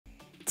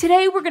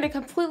Today we're going to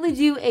completely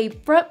do a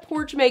front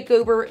porch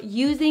makeover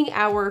using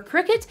our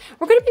Cricut.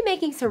 We're going to be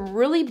making some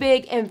really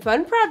big and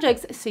fun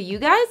projects, so you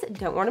guys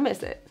don't want to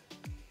miss it.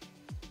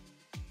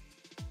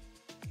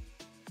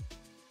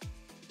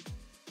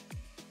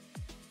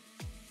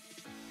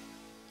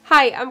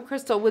 Hi, I'm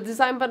Crystal with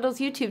Design Bundles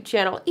YouTube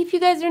channel. If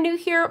you guys are new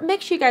here, make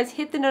sure you guys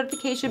hit the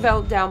notification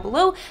bell down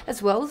below,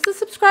 as well as the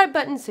subscribe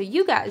button so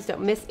you guys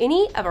don't miss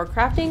any of our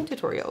crafting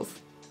tutorials.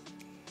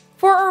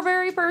 For our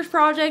very first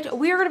project,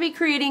 we are going to be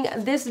creating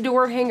this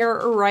door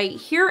hanger right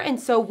here, and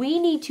so we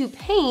need to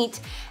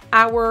paint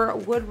our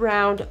wood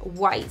round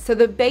white. So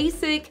the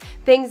basic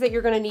things that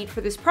you're going to need for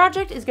this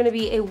project is going to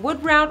be a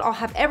wood round. I'll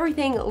have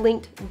everything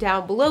linked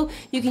down below.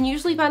 You can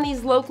usually find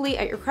these locally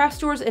at your craft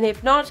stores, and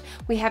if not,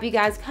 we have you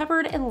guys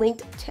covered and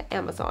linked to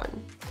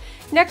Amazon.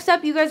 Next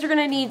up, you guys are going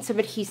to need some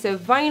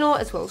adhesive vinyl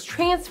as well as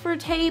transfer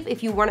tape.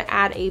 If you want to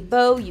add a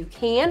bow, you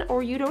can,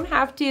 or you don't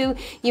have to.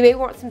 You may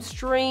want some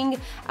string,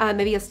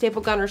 maybe a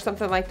staple gun or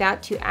something like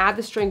that to add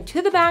the string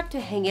to the back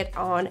to hang it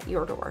on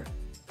your door.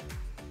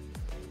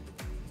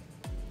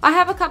 I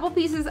have a couple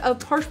pieces of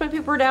parchment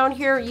paper down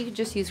here. You could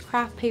just use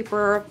craft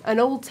paper, an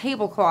old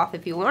tablecloth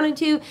if you wanted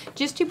to,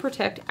 just to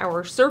protect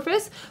our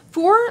surface.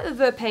 For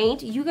the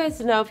paint, you guys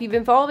know if you've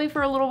been following me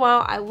for a little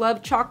while, I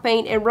love chalk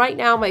paint, and right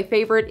now my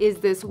favorite is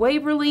this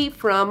Waverly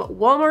from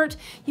Walmart.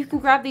 You can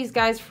grab these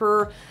guys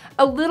for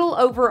a little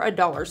over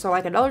 $1, so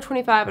like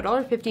 $1.25,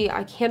 $1.50.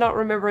 I cannot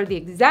remember the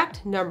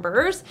exact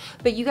numbers,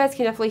 but you guys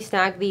can definitely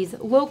snag these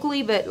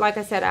locally. But like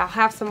I said, I'll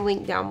have some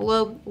link down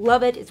below.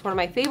 Love it. It's one of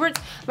my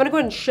favorites. I'm gonna go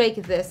ahead and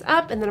shake this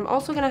up, and then I'm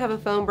also gonna have a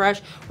foam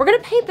brush. We're gonna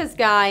paint this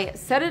guy,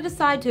 set it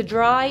aside to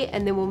dry,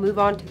 and then we'll move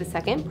on to the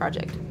second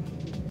project.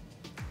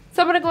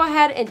 So I'm going to go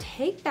ahead and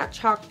take that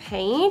chalk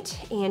paint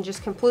and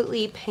just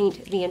completely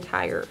paint the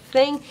entire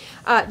thing.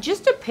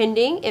 Just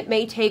depending, it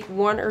may take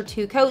 1 or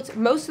 2 coats.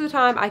 Most of the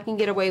time I can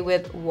get away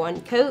with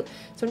 1 coat.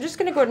 So I'm just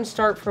going to go ahead and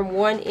start from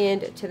one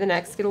end to the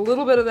next. Get a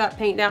little bit of that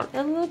paint down.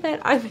 And a little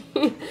bit, I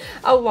mean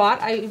a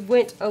lot. I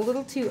went a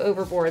little too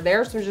overboard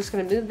there, so I'm just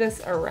going to move this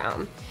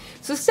around.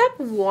 So step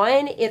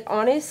 1, it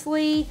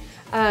honestly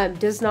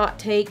does not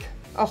take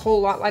a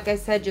whole lot. Like I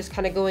said, just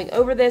kind of going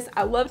over this.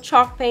 I love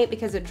chalk paint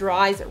because it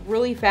dries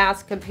really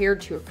fast compared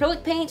to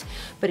acrylic paint,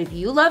 but if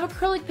you love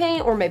acrylic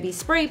paint or maybe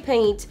spray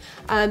paint,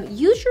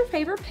 use your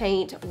favorite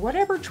paint,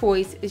 whatever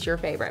choice is your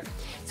favorite.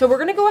 So we're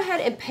going to go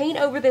ahead and paint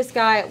over this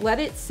guy, let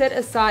it sit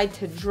aside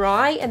to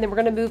dry, and then we're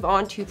going to move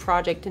on to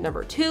project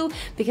number 2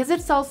 because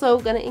it's also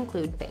going to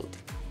include paint.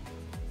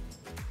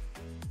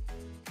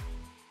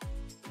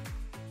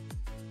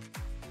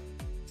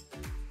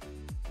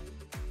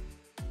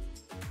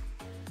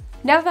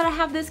 Now that I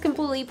have this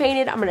completely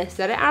painted, I'm going to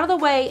set it out of the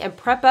way and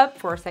prep up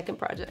for our second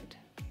project.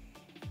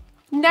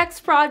 Next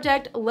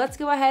project, let's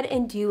go ahead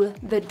and do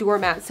the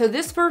doormat. So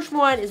this first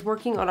one is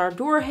working on our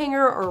door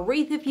hanger or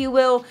wreath, if you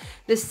will.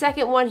 The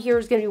second one here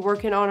is going to be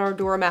working on our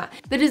doormat.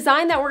 The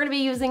design that we're going to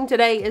be using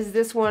today is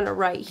this one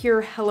right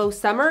here, Hello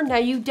Summer. Now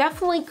you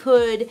definitely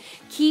could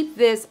keep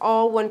this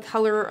all one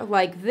color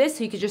like this,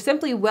 so you could just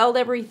simply weld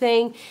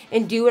everything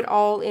and do it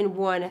all in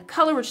one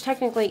color, which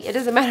technically it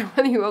doesn't matter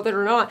whether you weld it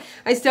or not.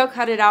 I still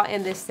cut it out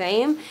in the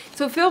same.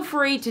 So feel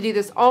free to do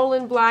this all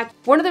in black.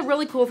 One of the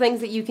really cool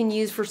things that you can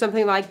use for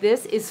something like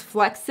this is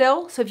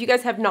Flexel. So if you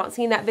guys have not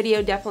seen that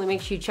video, definitely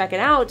make sure you check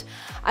it out.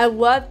 I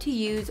love to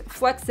use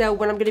Flexel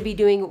when I'm going to be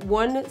doing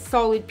one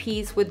solid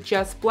piece with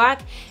just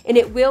black, and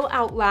it will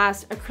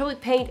outlast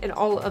acrylic paint and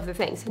all of the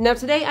things. Now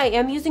today I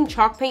am using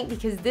chalk paint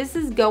because this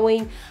is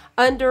going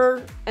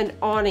under an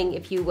awning,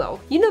 if you will.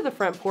 You know the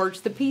front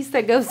porch, the piece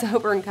that goes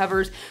over and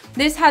covers.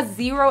 This has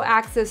 0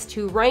 access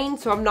to rain,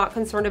 so I'm not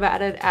concerned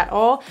about it at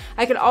all.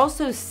 I could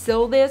also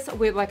seal this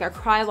with like a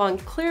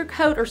Krylon clear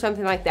coat or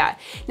something like that.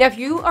 Now, if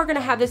you are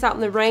gonna have this out in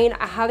the rain,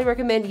 I highly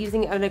recommend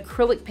using an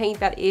acrylic paint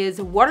that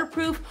is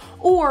waterproof,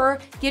 or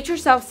get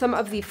yourself some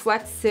of the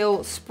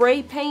Flexil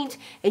spray paint,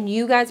 and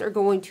you guys are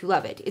going to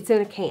love it. It's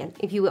in a can,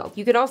 if you will.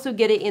 You could also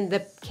get it in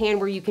the can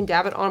where you can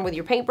dab it on with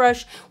your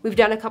paintbrush. We've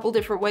done a couple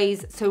different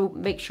ways, so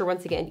make sure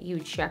once again you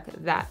check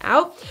that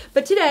out.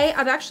 But today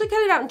I've actually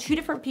cut it out in 2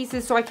 different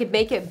pieces so I could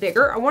make it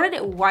bigger. I wanted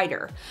it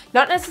wider,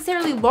 not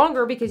necessarily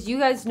longer, because you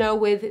guys know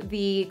with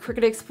the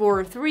Cricut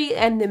Explorer 3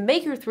 and the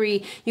Maker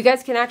 3, you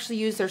guys can actually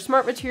use their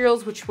smart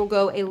materials, which will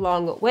go a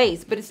long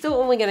ways, but it's still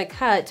only going to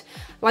cut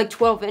like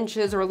 12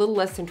 inches or a little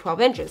less than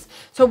 12 inches.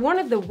 So I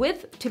wanted the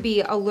width to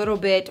be a little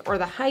bit, or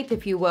the height,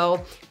 if you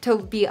will, to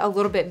be a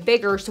little bit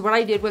bigger. So what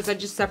I did was I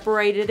just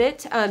separated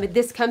it.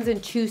 This comes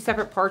in 2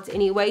 separate parts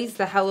anyways,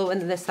 the Hello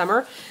and the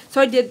Summer.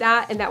 So I did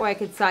that, and that way I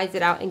could size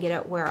it out and get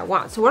it where I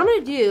want. So what I'm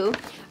going to do,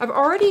 I've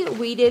already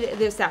weeded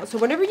this out. So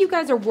whenever you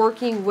guys are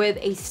working with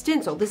a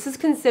stencil, this is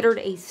considered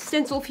a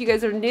stencil. If you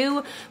guys are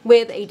new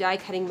with a die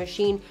cutting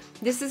machine,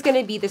 this is going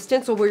to be the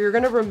stencil where you're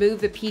going to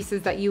remove the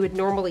pieces that you would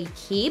normally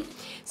keep.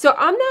 So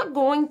I'm not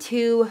going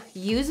to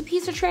use a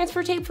piece of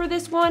transfer tape for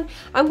this one.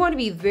 I'm going to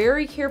be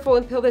very careful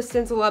and peel this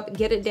stencil up,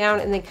 get it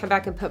down, and then come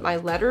back and put my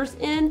letters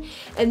in.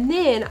 And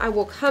then I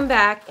will come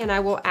back and I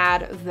will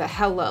add the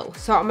hello.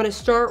 So I'm going to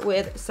start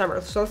with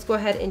summer. So let's go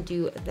ahead and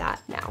do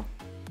that now.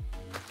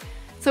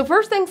 So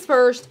first things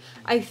first,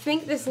 I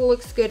think this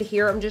looks good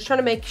here. I'm just trying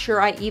to make sure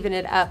I even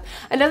it up.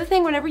 Another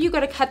thing, whenever you go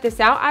to cut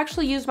this out, I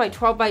actually use my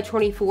 12 by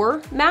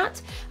 24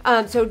 mat.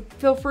 So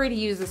feel free to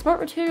use the Smart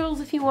Materials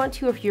if you want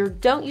to. If you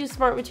don't use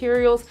Smart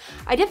Materials,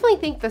 I definitely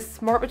think the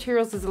Smart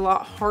Materials is a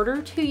lot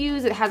harder to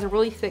use. It has a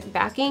really thick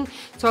backing,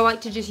 so I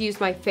like to just use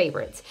my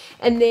favorites.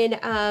 And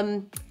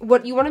then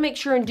what you want to make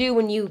sure and do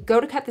when you go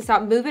to cut this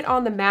out, move it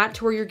on the mat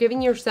to where you're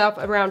giving yourself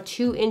around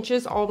 2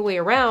 inches all the way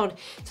around,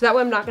 so that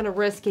way I'm not going to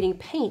risk getting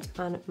paint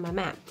on my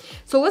mat.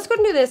 So let's go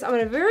and do this. I'm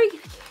going to very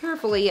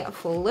carefully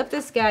flip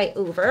this guy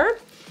over,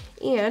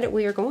 and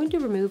we are going to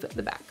remove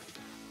the back.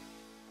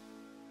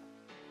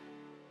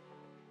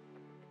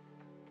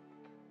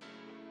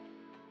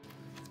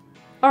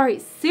 All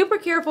right, super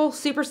careful,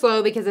 super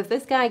slow, because if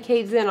this guy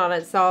caves in on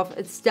itself,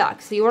 it's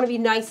stuck. So you want to be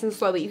nice and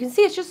slow, but you can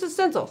see it's just a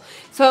stencil.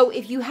 So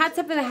if you had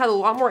something that had a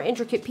lot more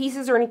intricate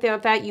pieces or anything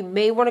like that, you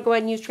may want to go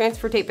ahead and use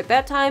transfer tape at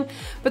that time.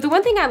 But the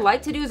one thing I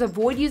like to do is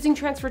avoid using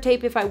transfer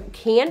tape if I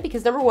can,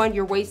 because number one,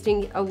 you're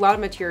wasting a lot of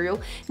material.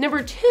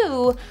 Number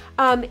two,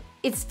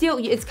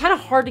 it's kind of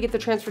hard to get the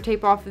transfer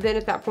tape off then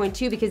at that point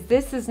too, because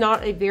this is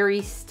not a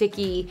very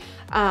sticky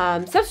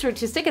substrate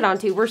to stick it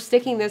onto. We're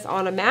sticking this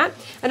on a mat.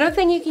 Another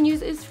thing you can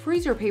use is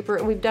freezer paper,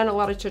 and we've done a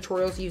lot of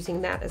tutorials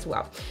using that as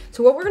well.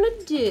 So what we're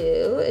gonna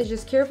do is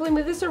just carefully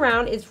move this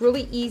around. It's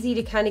really easy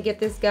to kind of get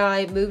this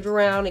guy moved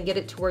around and get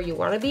it to where you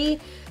want to be.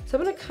 So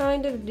I'm gonna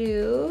kind of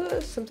do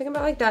something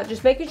about like that,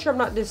 just making sure I'm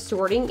not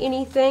distorting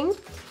anything.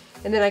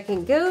 And then I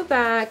can go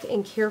back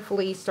and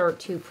carefully start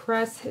to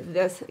press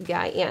this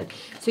guy in.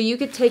 So you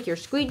could take your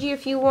squeegee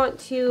if you want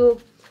to,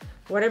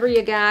 whatever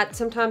you got.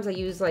 Sometimes I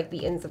use like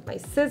the ends of my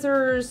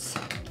scissors.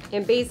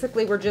 And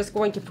basically we're just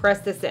going to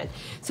press this in.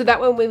 So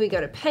that way when we go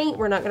to paint,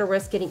 we're not gonna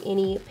risk getting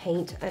any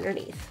paint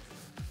underneath.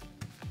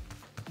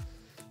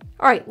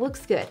 All right,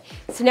 looks good.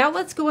 So now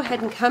let's go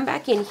ahead and come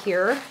back in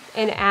here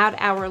and add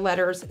our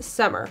letters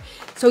Summer.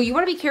 So you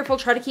wanna be careful,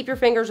 try to keep your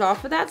fingers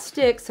off of that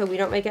stick so we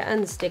don't make it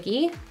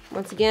unsticky.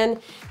 Once again,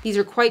 these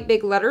are quite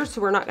big letters,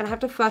 so we're not gonna have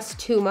to fuss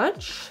too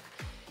much.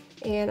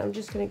 And I'm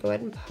just gonna go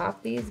ahead and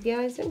pop these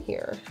guys in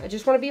here. I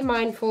just wanna be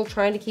mindful,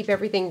 trying to keep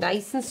everything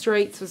nice and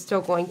straight so it's still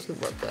going to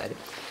look good.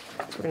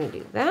 So we're gonna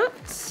do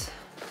that.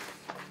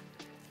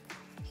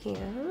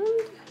 And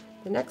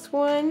the next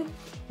one.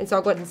 And so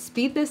I'll go ahead and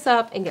speed this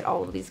up and get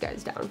all of these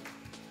guys down.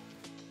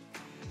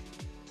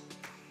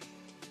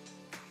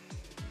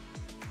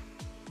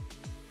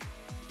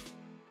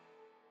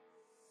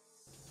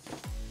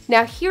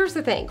 Now here's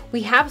the thing,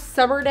 we have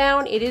Summer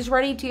down, it is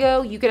ready to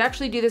go. You could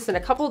actually do this in a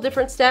couple of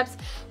different steps.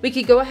 We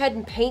could go ahead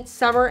and paint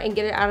Summer and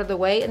get it out of the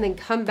way and then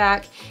come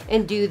back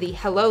and do the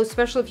hello,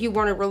 especially if you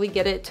want to really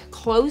get it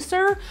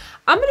closer.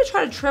 I'm gonna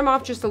try to trim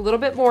off just a little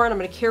bit more, and I'm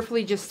gonna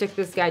carefully just stick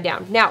this guy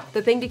down. Now,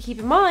 the thing to keep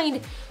in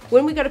mind,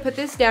 when we go to put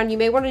this down, you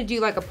may want to do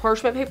like a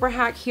parchment paper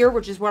hack here,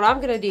 which is what I'm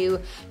gonna do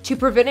to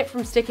prevent it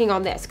from sticking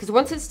on this. Because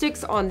once it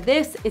sticks on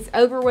this, it's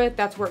over with,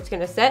 that's where it's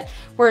gonna sit.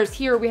 Whereas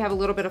here we have a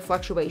little bit of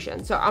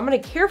fluctuation. So I'm gonna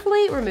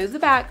carefully remove the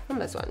back from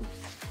this one.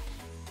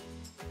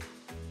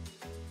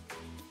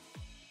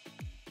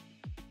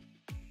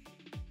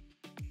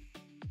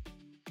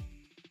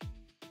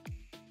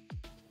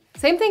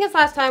 Same thing as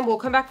last time, we'll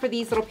come back for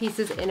these little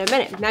pieces in a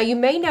minute. Now you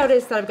may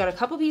notice that I've got a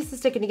couple pieces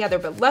sticking together,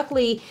 but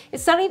luckily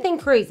it's not anything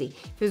crazy.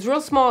 If it was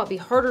real small, it'd be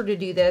harder to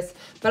do this,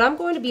 but I'm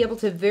going to be able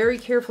to very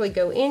carefully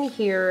go in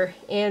here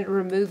and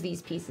remove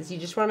these pieces. You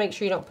just wanna make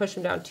sure you don't push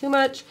them down too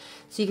much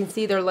so you can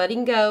see they're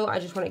letting go. I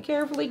just wanna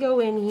carefully go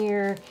in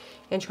here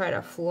and try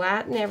to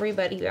flatten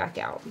everybody back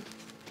out.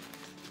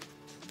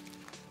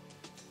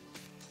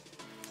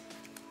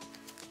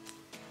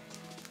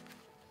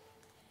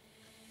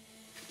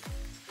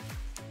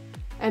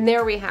 And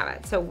there we have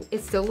it. So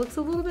it still looks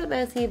a little bit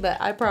messy,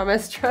 but I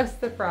promise,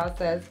 trust the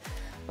process.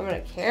 I'm gonna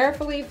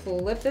carefully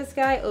flip this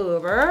guy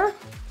over.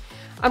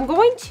 I'm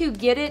going to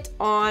get it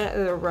on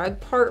the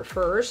rug part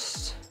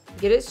first,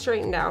 get it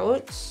straightened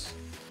out.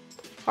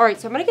 All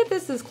right, so I'm gonna get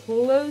this as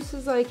close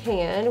as I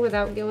can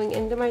without going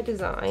into my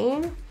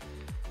design.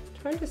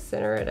 I'm trying to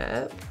center it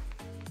up.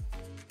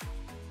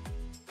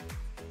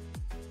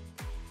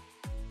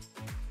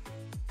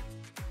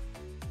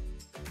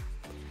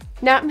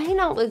 Now it may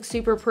not look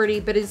super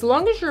pretty, but as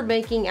long as you're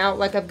making out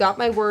like I've got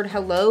my word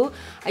hello,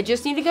 I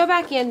just need to go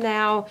back in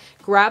now,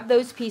 grab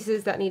those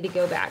pieces that need to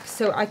go back.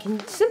 So I can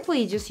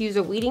simply just use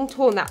a weeding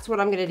tool, and that's what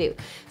I'm gonna do.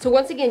 So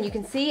once again, you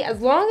can see as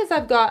long as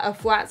I've got a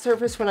flat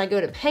surface when I go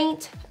to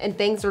paint and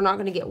things are not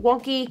gonna get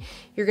wonky,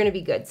 you're gonna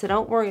be good. So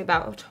don't worry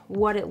about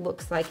what it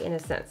looks like in a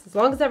sense, as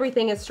long as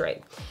everything is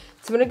straight.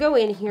 So I'm gonna go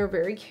in here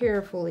very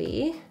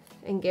carefully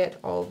and get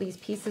all these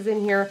pieces in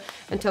here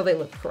until they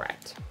look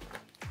correct.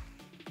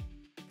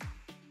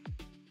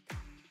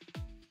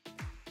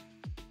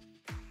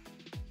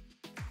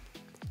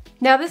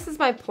 Now this is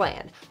my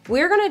plan.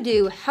 We're gonna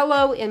do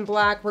hello in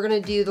black. We're gonna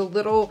do the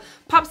little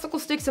popsicle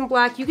sticks in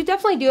black. You could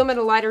definitely do them in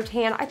a lighter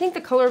tan. I think the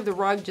color of the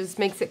rug just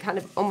makes it kind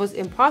of almost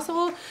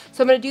impossible.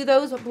 So I'm gonna do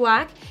those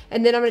black,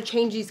 and then I'm gonna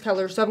change these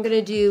colors. So I'm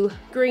gonna do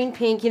green,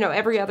 pink, you know,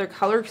 every other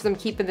color, because I'm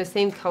keeping the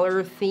same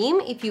color theme,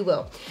 if you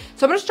will.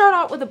 So I'm gonna start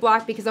out with the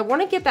black because I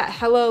wanna get that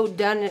hello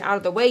done and out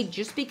of the way,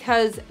 just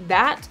because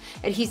that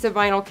adhesive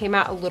vinyl came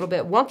out a little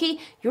bit wonky.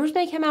 Yours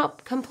may come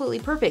out completely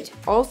perfect.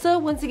 Also,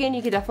 once again,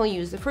 you could definitely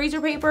use the freezer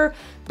paper,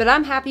 but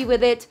I'm happy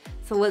with it.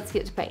 So let's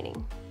get to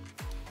painting.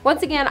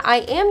 Once again, I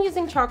am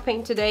using chalk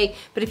paint today,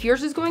 but if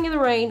yours is going in the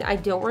rain, I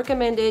don't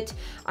recommend it.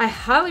 I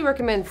highly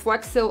recommend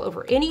Flex Seal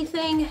over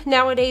anything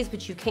nowadays,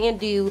 but you can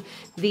do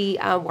the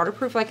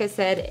waterproof, like I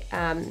said,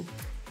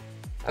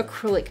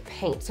 acrylic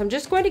paint. So I'm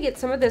just going to get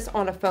some of this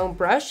on a foam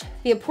brush.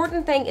 The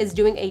important thing is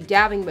doing a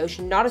dabbing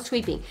motion, not a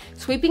sweeping.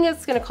 Sweeping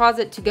is going to cause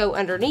it to go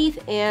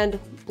underneath and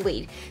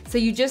bleed. So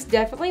you just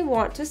definitely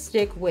want to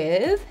stick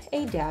with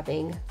a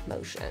dabbing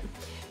motion.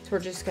 We're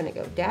just gonna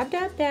go dab,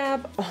 dab,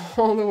 dab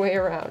all the way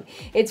around.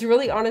 It's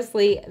really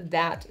honestly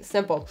that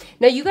simple.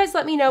 Now you guys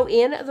let me know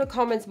in the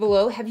comments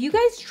below, have you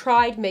guys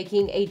tried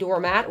making a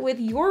doormat with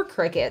your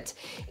Cricut?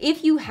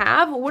 If you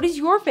have, what is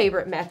your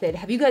favorite method?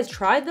 Have you guys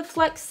tried the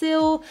Flex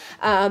Seal?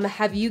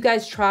 Have you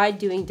guys tried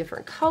doing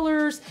different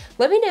colors?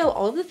 Let me know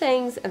all of the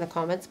things in the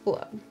comments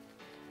below.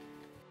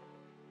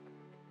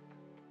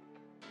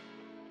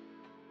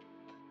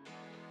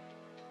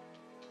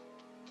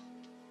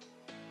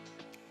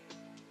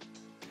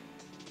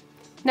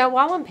 Now,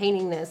 while I'm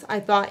painting this, I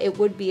thought it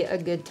would be a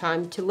good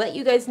time to let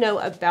you guys know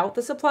about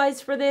the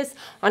supplies for this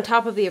on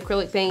top of the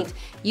acrylic paint,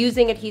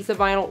 using adhesive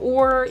vinyl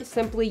or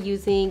simply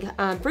using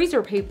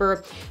freezer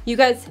paper. You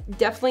guys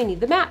definitely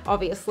need the mat,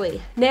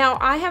 obviously. Now,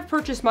 I have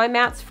purchased my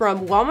mats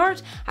from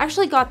Walmart. I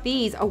actually got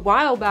these a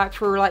while back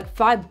for like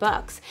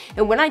 $5.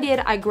 And when I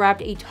did, I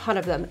grabbed a ton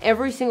of them,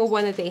 every single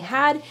one that they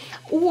had,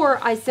 or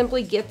I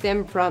simply get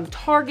them from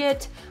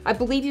Target. I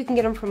believe you can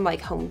get them from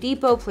like Home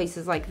Depot,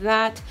 places like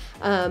that.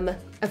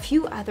 A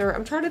few other,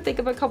 I'm trying to think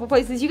of a couple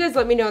places. You guys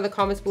let me know in the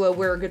comments below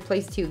where a good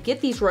place to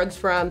get these rugs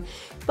from.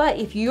 But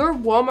if your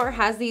Walmart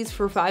has these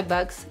for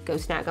 $5, go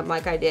snag them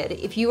like I did.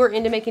 If you are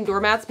into making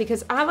doormats,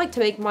 because I like to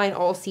make mine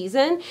all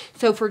season.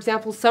 So for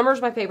example, summer's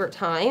my favorite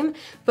time,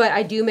 but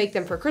I do make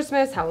them for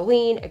Christmas,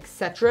 Halloween,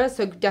 etc.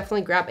 So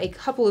definitely grab a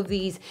couple of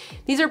these.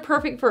 These are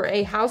perfect for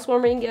a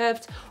housewarming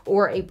gift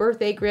or a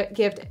birthday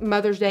gift,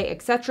 Mother's Day,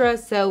 etc.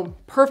 So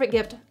perfect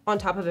gift on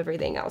top of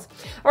everything else.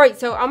 All right,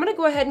 so I'm gonna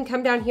go ahead and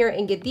come down here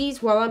and get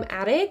these while I'm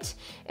at it,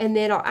 and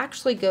then I'll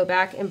actually go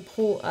back and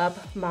pull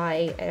up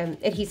my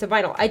adhesive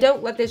vinyl. I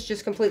don't let this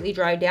just completely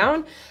dry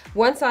down.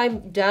 Once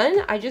I'm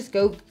done, I just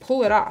go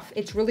pull it off.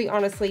 It's really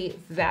honestly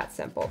that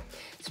simple.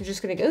 So I'm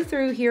just gonna go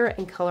through here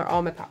and color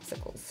all my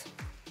popsicles.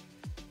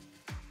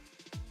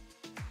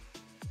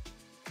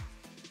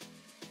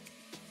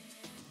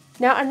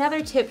 Now,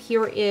 another tip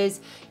here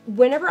is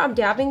whenever I'm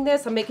dabbing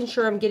this, I'm making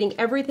sure I'm getting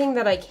everything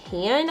that I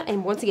can.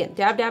 And once again,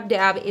 dab, dab,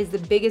 dab is the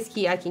biggest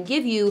key I can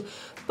give you.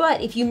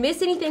 But if you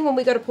miss anything when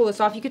we go to pull this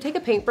off, you could take a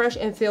paintbrush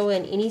and fill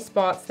in any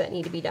spots that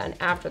need to be done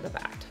after the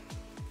fact.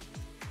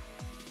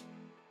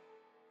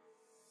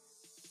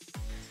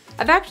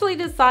 I've actually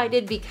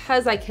decided,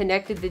 because I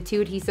connected the two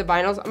adhesive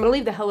vinyls, I'm gonna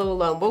leave the hello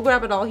alone. We'll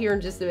grab it all here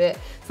in just a bit.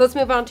 So let's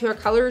move on to our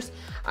colors.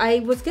 I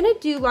was gonna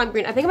do lime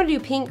green. I think I'm gonna do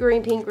pink,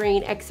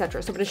 green,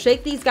 etc. So I'm gonna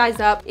shake these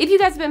guys up. If you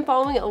guys have been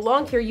following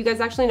along here, you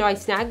guys actually know I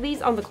snagged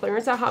these on the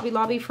clearance at Hobby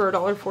Lobby for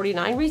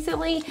 $1.49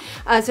 recently.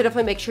 So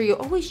definitely make sure you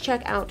always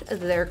check out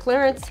their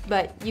clearance,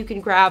 but you can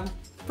grab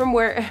from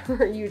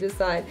wherever you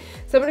decide.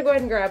 So I'm gonna go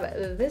ahead and grab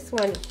this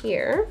one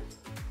here.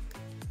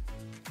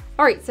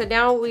 All right, so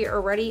now we are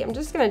ready. I'm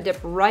just gonna dip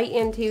right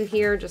into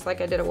here, just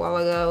like I did a while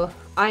ago.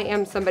 I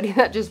am somebody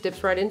that just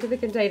dips right into the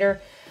container.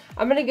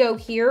 I'm gonna go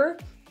here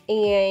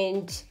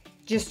and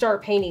just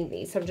start painting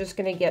these. So I'm just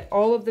gonna get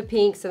all of the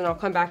pinks, and then I'll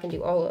come back and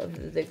do all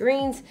of the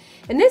greens.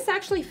 And this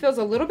actually feels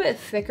a little bit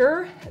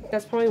thicker.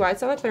 That's probably why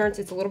it's on the clearance.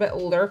 It's a little bit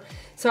older.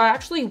 So I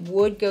actually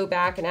would go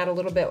back and add a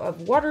little bit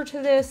of water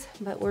to this,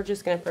 but we're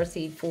just gonna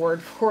proceed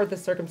forward for the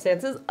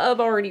circumstances of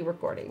already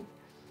recording.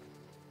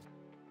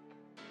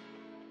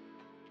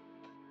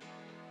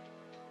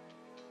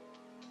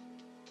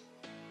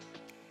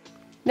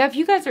 Now, if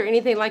you guys are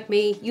anything like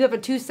me, you have a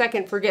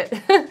 2-second forget.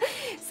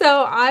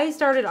 So I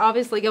started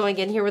obviously going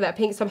in here with that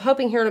pink. So I'm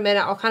hoping here in a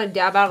minute, I'll kind of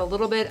dab out a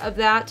little bit of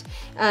that,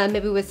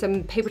 maybe with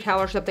some paper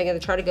towel or something,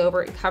 and try to go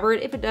over it and cover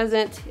it. If it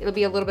doesn't, it'll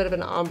be a little bit of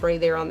an ombre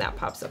there on that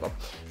popsicle.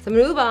 So I'm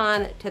gonna move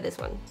on to this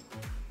one.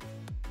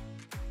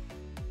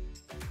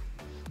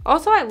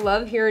 Also, I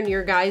love hearing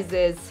your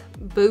guys'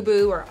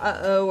 boo-boo or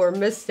uh-oh or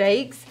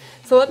mistakes.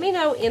 So let me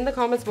know in the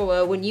comments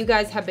below, when you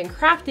guys have been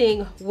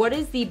crafting, what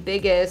is the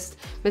biggest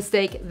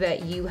mistake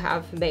that you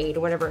have made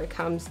whenever it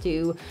comes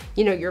to,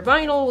 you know, your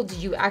vinyl? Did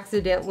you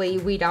accidentally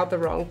weed out the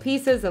wrong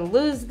pieces and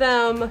lose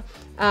them?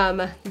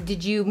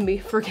 Did you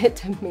forget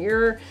to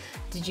mirror?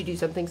 Did you do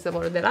something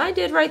similar that I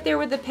did right there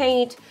with the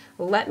paint?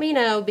 Let me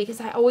know, because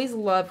I always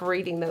love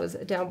reading those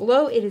down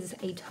below. It is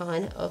a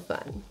ton of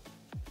fun.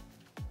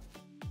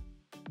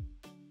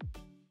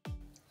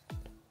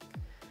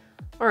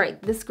 All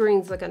right, this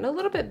green's looking a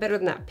little bit better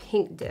than that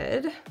pink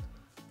did. So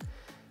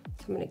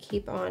I'm gonna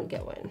keep on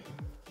going.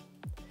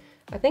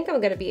 I think I'm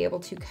gonna be able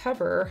to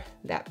cover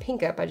that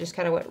pink up. I just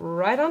kind of went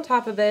right on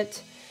top of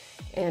it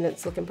and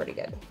it's looking pretty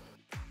good.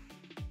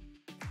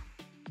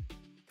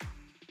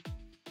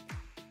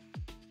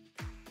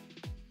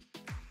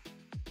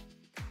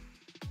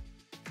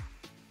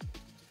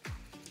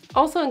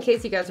 Also, in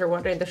case you guys are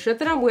wondering, the shirt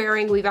that I'm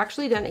wearing, we've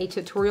actually done a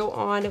tutorial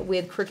on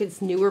with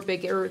Cricut's newer,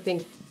 bigger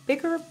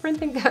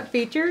print and cut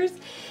features.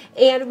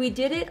 And we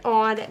did it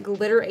on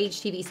glitter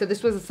HTV. So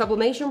this was a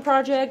sublimation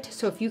project.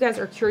 So if you guys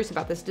are curious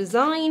about this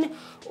design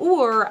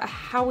or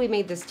how we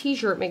made this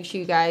t-shirt, make sure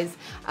you guys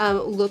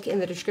look in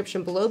the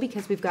description below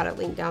because we've got it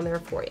linked down there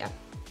for you.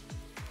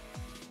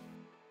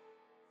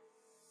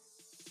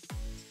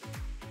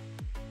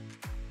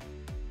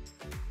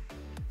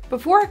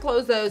 Before I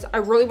close those, I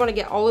really want to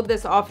get all of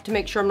this off to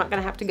make sure I'm not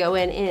going to have to go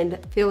in and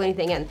fill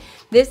anything in.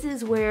 This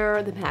is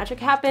where the magic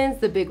happens,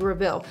 the big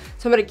reveal.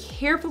 So I'm going to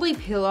carefully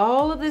peel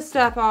all of this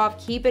stuff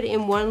off, keep it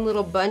in one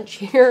little bunch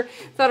here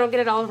so I don't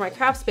get it all over my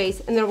craft space,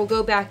 and then we'll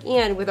go back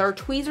in with our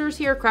tweezers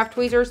here, craft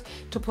tweezers,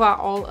 to pull out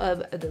all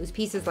of those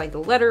pieces like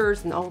the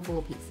letters and all of the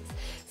little pieces.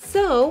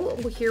 So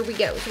here we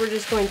go. So we're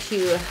just going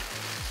to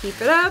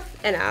keep it up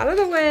and out of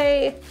the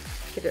way.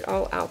 Get it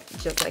all out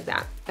just like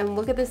that. And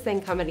look at this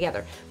thing coming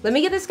together. Let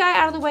me get this guy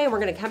out of the way and we're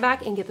gonna come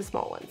back and get the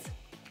small ones.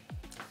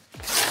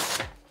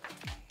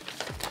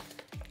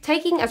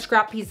 Taking a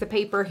scrap piece of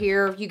paper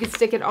here, you can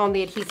stick it on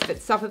the adhesive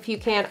itself if you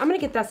can. I'm gonna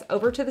get this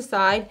over to the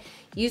side,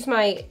 use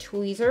my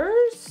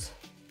tweezers,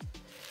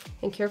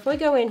 and carefully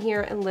go in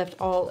here and lift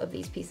all of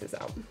these pieces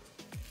out.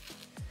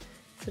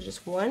 So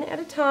just one at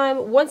a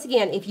time. Once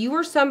again, if you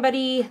are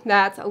somebody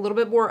that's a little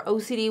bit more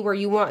OCD where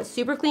you want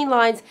super clean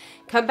lines,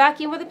 come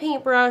back in with a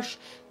paintbrush,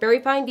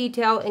 very fine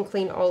detail, and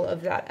clean all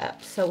of that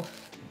up. So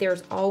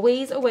there's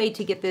always a way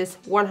to get this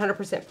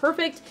 100%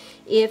 perfect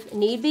if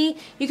need be.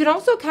 You can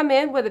also come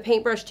in with a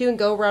paintbrush too and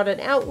go around an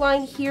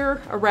outline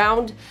here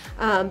around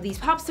these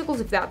popsicles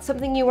if that's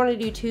something you want to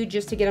do too,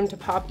 just to get them to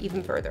pop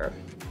even further.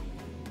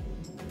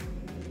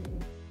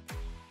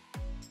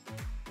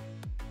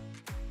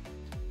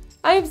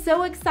 I am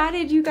so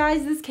excited, you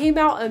guys. This came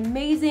out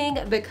amazing.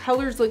 The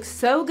colors look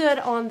so good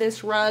on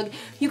this rug.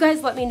 You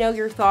guys let me know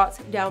your thoughts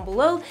down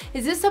below.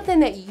 Is this something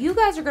that you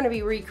guys are gonna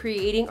be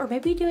recreating or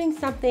maybe doing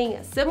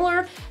something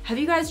similar? Have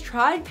you guys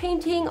tried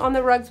painting on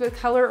the rugs with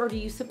color or do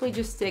you simply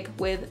just stick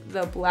with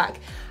the black?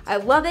 I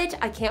love it.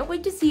 I can't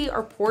wait to see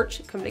our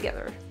porch come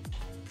together.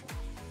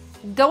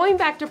 Going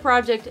back to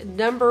project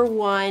number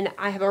 1,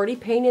 I have already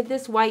painted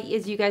this white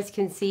as you guys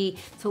can see,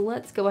 so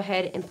let's go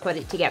ahead and put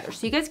it together.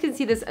 So you guys can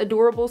see this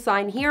adorable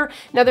sign here.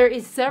 Now there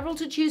is several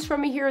to choose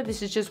from here.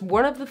 This is just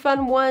one of the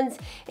fun ones,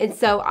 and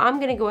so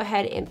I'm gonna go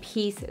ahead and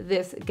piece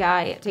this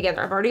guy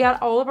together. I've already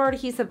got all of our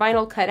adhesive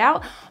vinyl cut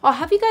out. I'll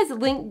have you guys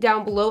linked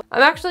down below.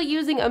 I'm actually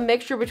using a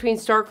mixture between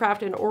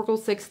StarCraft and Oracle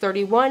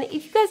 631.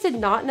 If you guys did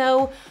not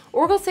know,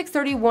 Oracle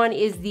 631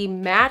 is the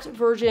matte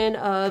version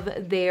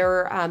of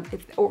their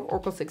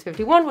Oracle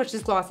 651, which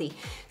is glossy.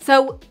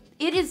 So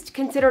it is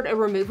considered a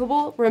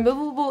removable.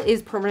 Removable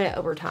is permanent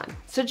over time.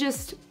 So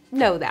just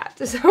know that.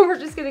 So we're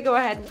just gonna go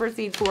ahead and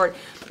proceed forward.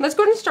 Let's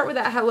go ahead and start with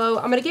that hello.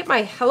 I'm gonna get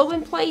my hello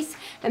in place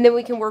and then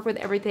we can work with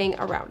everything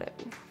around it.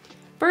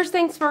 First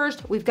things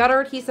first, we've got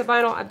our adhesive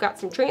vinyl. I've got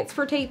some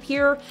transfer tape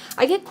here.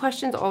 I get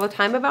questions all the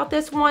time about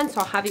this one,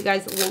 so I'll have you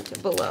guys linked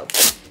below.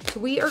 So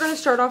we are gonna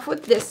start off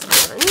with this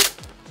one.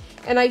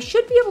 And I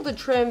should be able to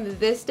trim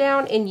this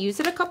down and use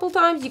it a couple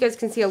times. You guys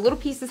can see a little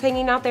piece is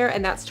hanging out there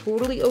and that's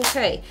totally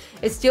okay.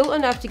 It's still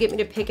enough to get me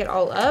to pick it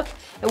all up.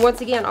 And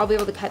once again, I'll be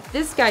able to cut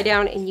this guy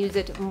down and use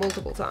it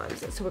multiple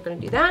times. So we're gonna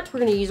do that.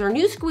 We're gonna use our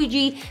new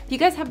squeegee. If you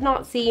guys have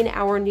not seen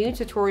our new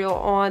tutorial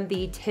on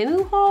the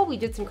Temu haul, we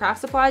did some craft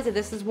supplies and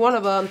this is one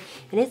of them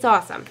and it's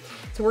awesome.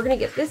 So we're gonna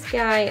get this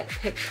guy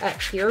picked up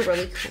here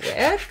really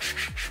quick.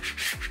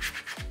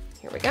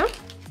 Here we go.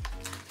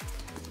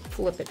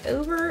 Flip it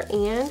over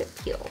and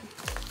peel.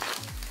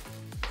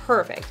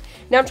 Perfect.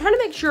 Now I'm trying to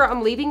make sure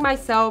I'm leaving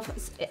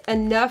myself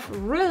enough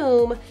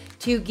room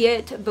to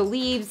get the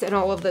leaves and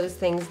all of those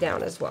things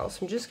down as well. So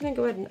I'm just gonna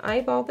go ahead and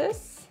eyeball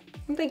this.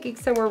 I'm thinking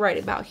somewhere right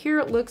about here,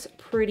 it looks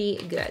pretty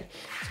good.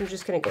 So I'm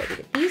just gonna go ahead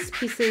and get these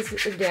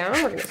pieces down.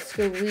 We're gonna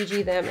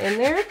squeegee them in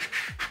there.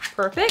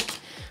 Perfect.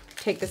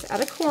 Take this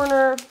out of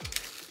corner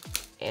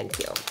and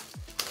peel.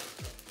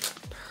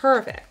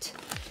 Perfect.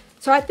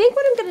 So I think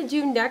what I'm gonna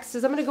do next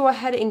is I'm gonna go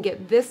ahead and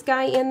get this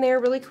guy in there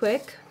really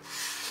quick.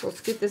 We'll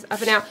scoop this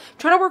up and out.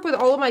 Try to work with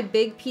all of my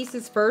big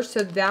pieces first so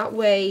that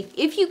way,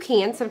 if you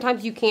can,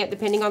 sometimes you can't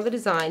depending on the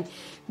design,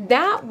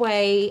 that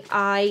way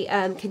I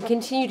can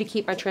continue to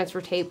keep my transfer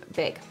tape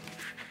big.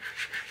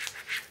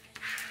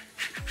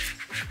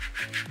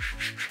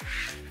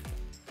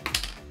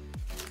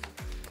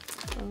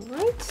 All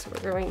right, so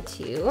we're going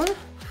to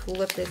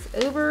flip this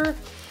over.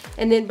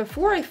 And then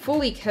before I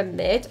fully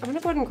commit, I'm gonna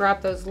go ahead and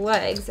grab those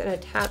legs and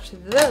attach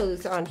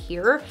those on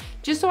here,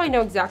 just so I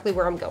know exactly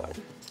where I'm going.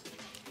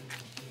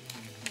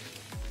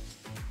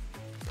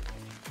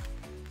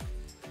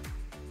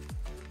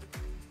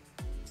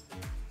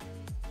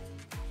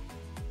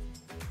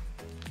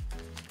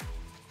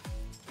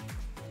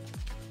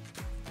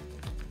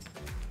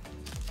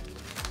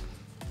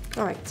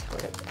 All right, so we're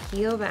gonna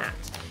peel that.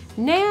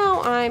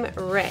 Now I'm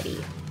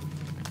ready.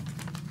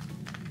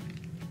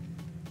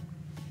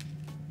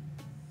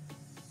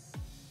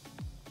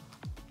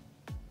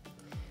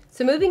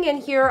 So moving in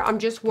here, I'm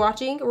just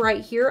watching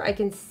right here. I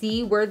can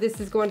see where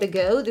this is going to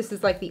go. This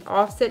is like the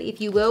offset,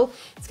 if you will.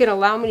 It's gonna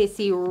allow me to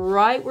see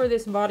right where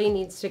this body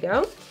needs to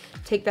go.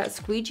 Take that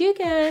squeegee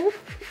again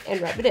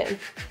and rub it in.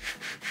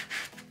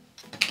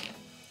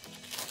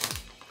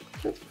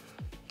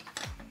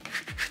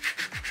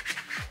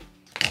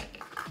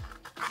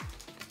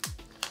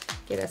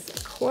 Get us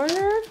a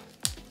corner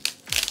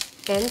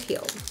and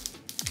peel.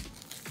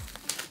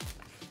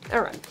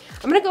 All right.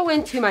 I'm gonna go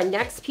into my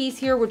next piece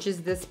here, which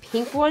is this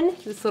pink one,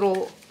 this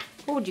little,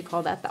 what would you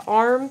call that, the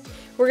arm.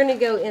 We're gonna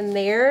go in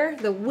there,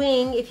 the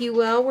wing, if you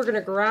will. We're gonna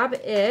grab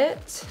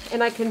it,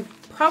 and I can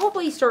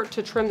probably start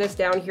to trim this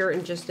down here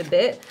in just a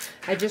bit.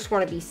 I just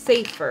wanna be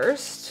safe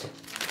first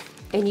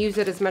and use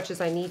it as much as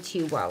I need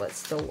to while it's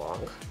still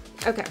long.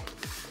 Okay,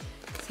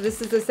 so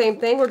this is the same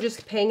thing. We're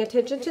just paying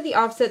attention to the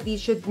offset.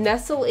 These should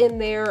nestle in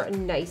there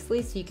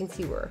nicely so you can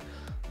see where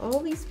all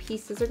these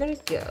pieces are gonna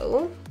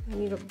go. I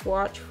need to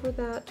watch for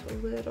that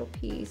little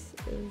piece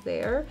is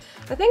there.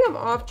 I think I'm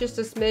off just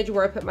a smidge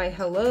where I put my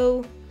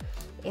hello,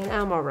 and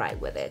I'm all right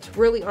with it.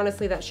 Really,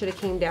 honestly, that should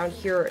have came down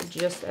here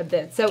just a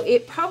bit. So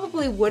it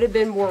probably would have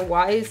been more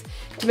wise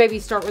to maybe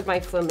start with my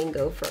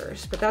flamingo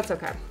first, but that's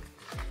okay.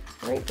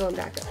 All right, going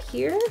back up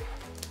here.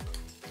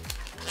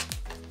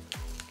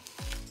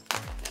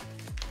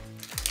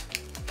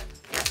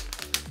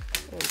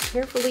 And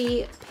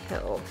carefully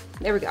peel.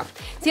 There we go.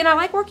 See, and I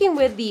like working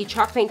with the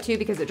chalk paint too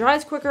because it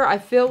dries quicker. I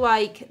feel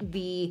like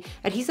the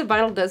adhesive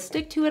vinyl does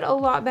stick to it a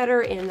lot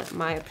better in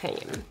my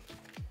opinion.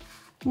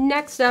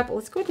 Next up,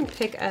 let's go ahead and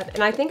pick up,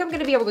 and I think I'm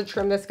gonna be able to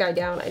trim this guy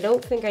down. I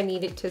don't think I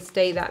need it to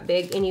stay that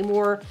big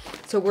anymore.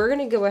 So we're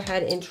gonna go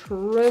ahead and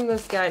trim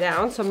this guy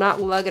down so I'm not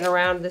lugging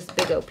around this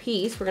big old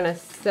piece. We're gonna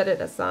set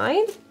it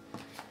aside.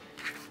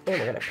 And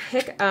we're gonna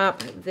pick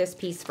up this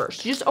piece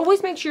first. Just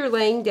always make sure you're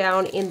laying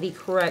down in the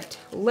correct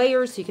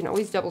layers so you can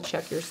always double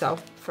check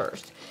yourself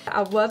first.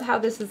 I love how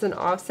this is an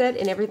offset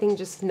and everything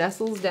just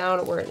nestles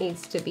down where it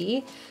needs to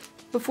be.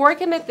 Before I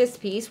commit this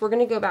piece, we're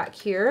gonna go back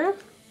here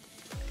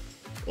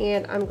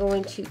and I'm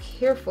going to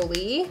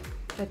carefully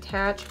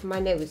attach my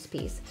nose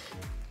piece.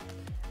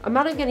 I'm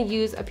not even gonna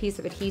use a piece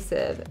of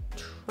adhesive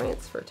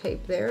transfer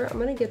tape there. I'm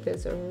gonna get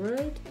this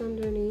right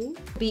underneath.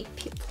 Be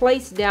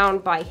placed down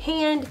by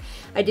hand.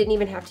 I didn't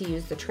even have to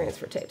use the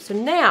transfer tape. So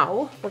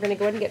now we're gonna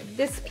go ahead and get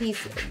this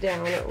piece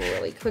down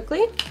really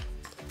quickly.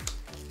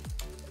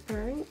 All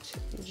right,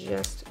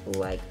 just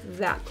like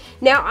that.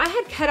 Now I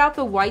had cut out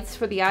the whites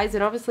for the eyes,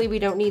 and obviously we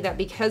don't need that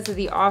because of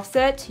the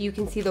offset. You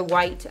can see the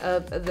white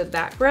of the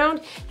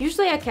background.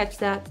 Usually I catch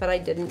that, but I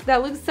didn't.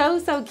 That looks so,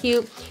 so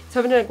cute. So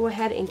I'm gonna go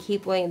ahead and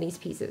keep laying these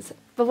pieces.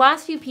 The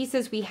last few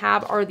pieces we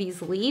have are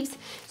these leaves.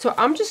 So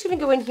I'm just gonna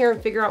go in here and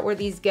figure out where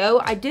these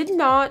go. I did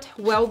not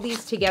weld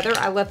these together.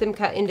 I let them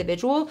cut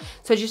individual.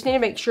 So I just need to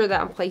make sure that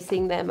I'm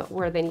placing them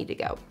where they need to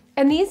go.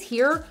 And these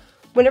here,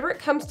 whenever it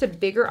comes to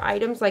bigger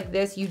items like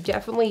this, you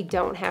definitely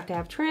don't have to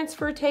have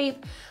transfer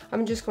tape.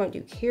 I'm just going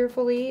to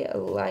carefully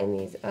line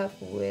these up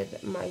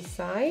with my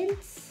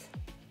sides.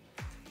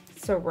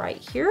 So right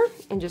here,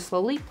 and just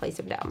slowly place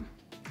them down.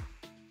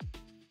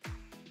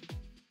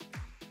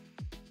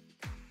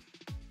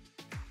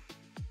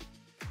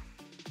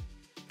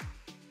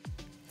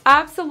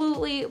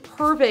 Absolutely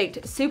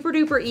perfect. Super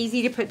duper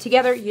easy to put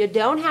together. You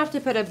don't have to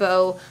put a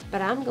bow,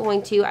 but I'm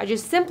going to. I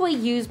just simply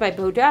use my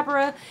bow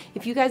dabra.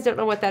 If you guys don't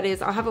know what that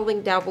is, I'll have a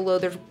link down below.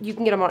 You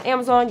can get them on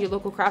Amazon, your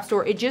local craft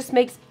store. It just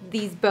makes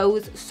these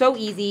bows so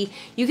easy.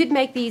 You could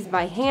make these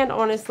by hand,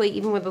 honestly,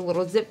 even with a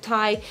little zip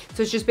tie.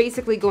 So it's just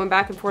basically going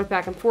back and forth,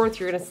 back and forth.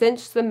 You're gonna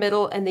cinch the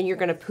middle and then you're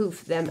gonna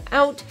poof them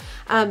out.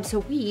 So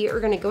we are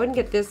gonna go ahead and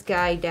get this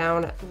guy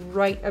down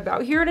right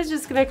about here, and it's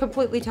just gonna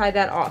completely tie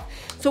that off.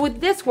 So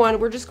with this one,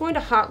 we're just going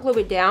to hot glue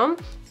it down.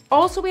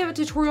 Also, we have a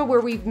tutorial where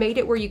we've made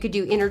it where you could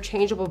do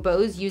interchangeable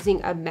bows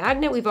using a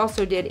magnet. We've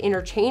also did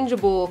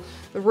interchangeable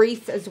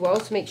wreaths as well,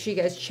 so make sure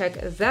you guys check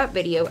that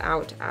video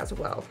out as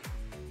well.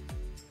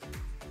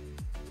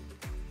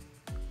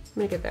 I'm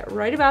gonna get that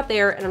right about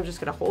there, and I'm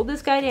just gonna hold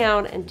this guy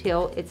down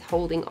until it's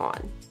holding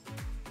on.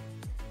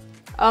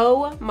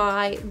 Oh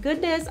my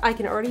goodness, I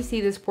can already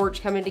see this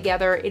porch coming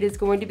together. It is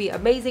going to be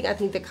amazing. I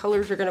think the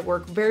colors are gonna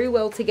work very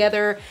well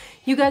together.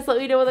 You guys let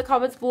me know in the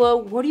comments below,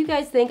 what do you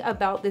guys think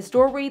about this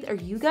door wreath? Are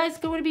you guys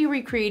going to be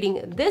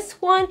recreating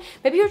this one?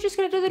 Maybe you're just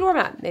gonna do the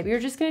doormat. Maybe you're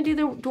just gonna do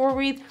the door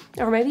wreath,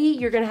 or maybe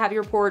you're gonna have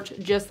your porch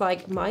just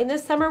like mine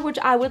this summer, which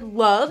I would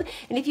love.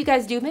 And if you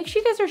guys do, make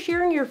sure you guys are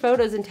sharing your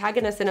photos and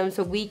tagging us in them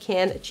so we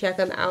can check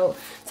them out.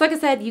 So like I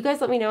said, you guys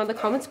let me know in the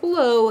comments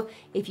below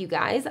if you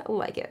guys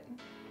like it.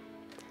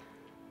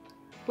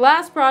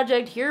 Last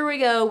project, here we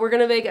go. We're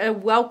gonna make a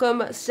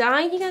welcome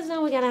sign. You guys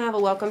know we gotta have a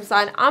welcome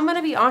sign. I'm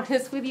gonna be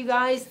honest with you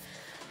guys.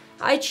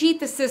 I cheat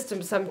the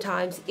system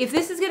sometimes. If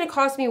this is gonna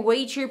cost me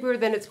way cheaper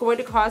than it's going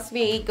to cost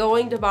me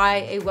going to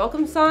buy a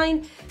welcome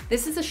sign,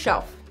 this is a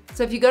shelf.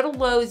 So if you go to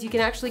Lowe's, you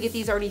can actually get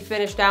these already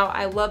finished out.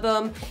 I love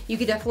them. You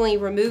could definitely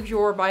remove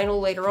your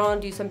vinyl later on,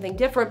 do something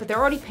different, but they're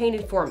already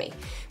painted for me.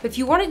 But if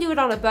you want to do it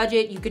on a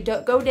budget, you could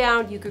go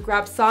down, you could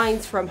grab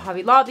signs from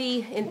Hobby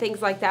Lobby and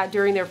things like that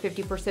during their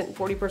 50% and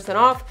 40%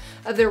 off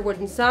of their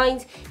wooden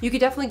signs. You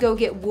could definitely go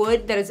get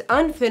wood that is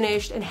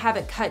unfinished and have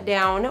it cut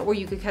down, or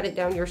you could cut it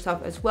down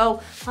yourself as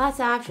well. Lots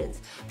of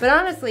options. But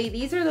honestly,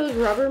 these are those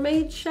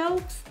Rubbermaid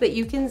shelves that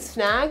you can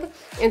snag,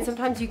 and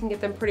sometimes you can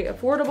get them pretty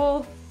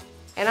affordable.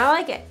 And I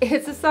like it.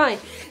 It's a sign.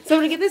 So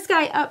I'm gonna get this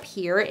guy up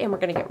here and we're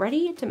gonna get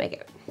ready to make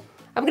it.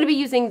 I'm gonna be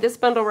using this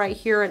bundle right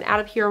here, and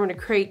out of here I'm gonna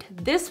create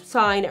this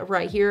sign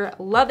right here.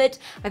 Love it.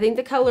 I think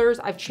the colors,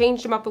 I've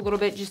changed them up a little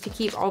bit just to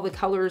keep all the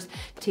colors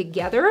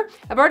together.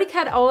 I've already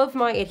cut all of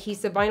my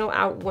adhesive vinyl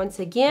out once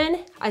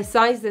again. I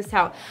sized this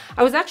out.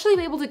 I was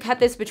actually able to cut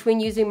this between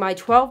using my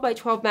 12 by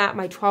 12 mat,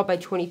 my 12 by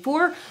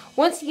 24.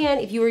 Once again,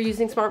 if you were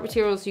using smart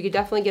materials, you could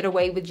definitely get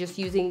away with just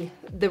using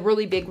the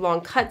really big long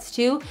cuts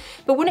too.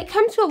 But when it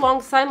comes to a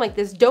long sign like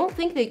this, don't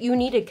think that you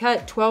need to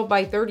cut 12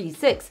 by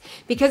 36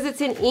 because it's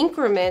in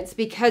increments,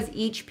 because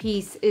each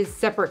piece is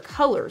separate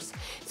colors.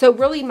 So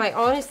really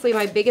honestly,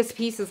 my biggest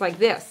piece is like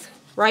this,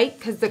 right?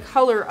 Because the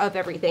color of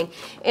everything.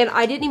 And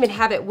I didn't even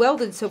have it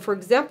welded. So for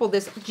example,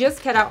 this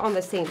just cut out on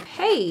the same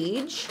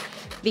page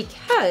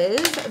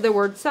because the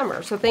word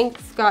summer. So things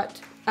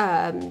got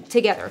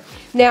together.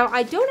 Now,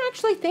 I don't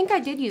actually think I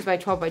did use my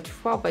 12 by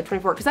 12 by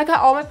 24 because I got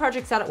all my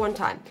projects out at one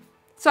time.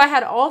 So I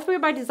had all 3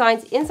 of my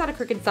designs inside a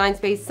Cricut design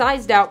space,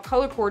 sized out,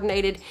 color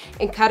coordinated,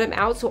 and cut them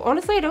out. So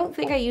honestly, I don't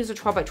think I used a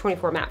 12 by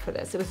 24 mat for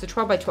this. It was the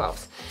 12 by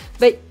 12s.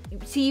 But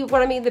see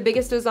what I mean? The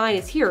biggest design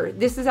is here.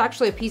 This is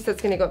actually a piece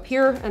that's gonna go up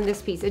here, and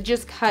this piece, it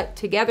just cut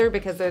together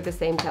because they're the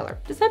same color.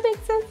 Does that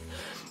make sense?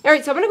 All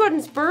right, so I'm gonna go ahead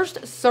and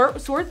first sort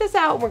this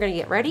out, and we're gonna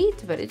get ready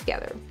to put it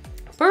together.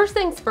 First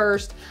things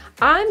first,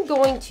 I'm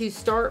going to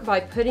start by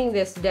putting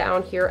this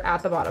down here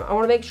at the bottom. I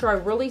want to make sure I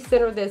really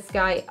center this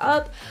guy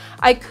up.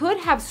 I could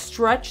have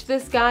stretched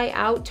this guy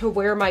out to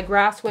where my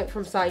grass went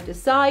from side to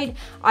side.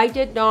 I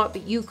did not,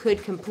 but you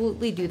could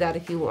completely do that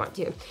if you want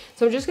to.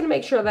 So I'm just going to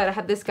make sure that I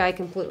have this guy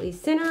completely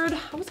centered.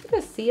 I was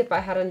going to see if I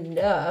had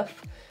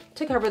enough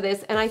to cover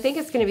this, and I think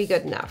it's going to be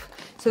good enough.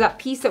 So that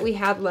piece that we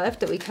had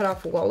left that we cut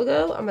off a while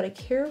ago, I'm going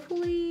to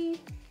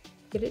carefully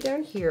get it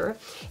down here,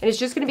 and it's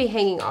just going to be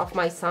hanging off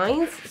my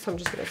signs. So I'm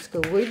just going to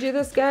squeegee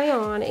this guy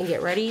on and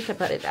get ready to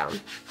put it down.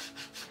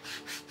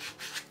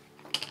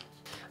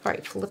 All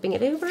right, flipping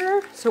it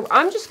over. So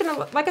I'm just going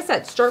to, like I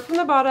said, start from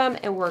the bottom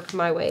and work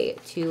my way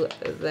to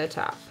the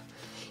top.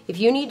 If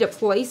you need to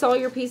place all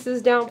your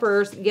pieces down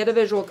first, get a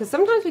visual, because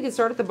sometimes we can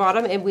start at the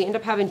bottom and we end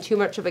up having too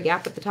much of a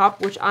gap at the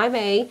top, which I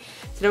may,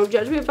 so don't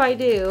judge me if I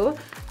do.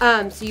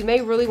 So you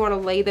may really want to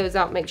lay those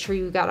out, make sure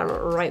you got them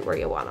right where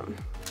you want them.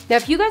 Now,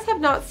 if you guys have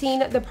not seen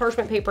the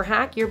parchment paper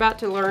hack, you're about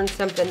to learn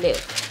something new.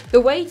 The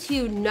way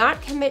to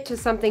not commit to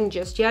something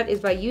just yet is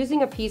by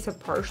using a piece of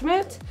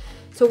parchment.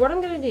 So what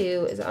I'm going to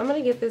do is I'm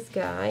going to get this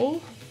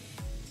guy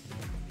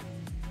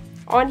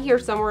on here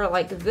somewhere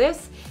like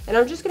this, and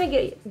I'm just going to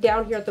get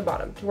down here at the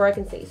bottom to where I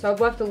can see. So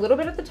I've left a little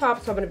bit at the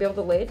top, so I'm going to be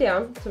able to lay it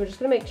down. So I'm just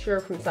going to make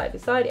sure from side to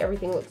side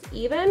everything looks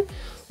even.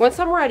 Once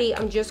I'm ready,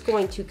 I'm just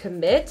going to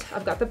commit.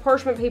 I've got the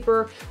parchment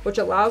paper, which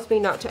allows me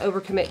not to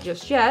overcommit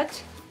just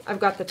yet. I've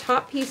got the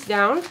top piece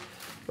down.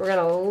 We're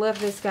gonna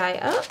lift this guy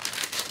up,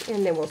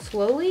 and then we'll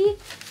slowly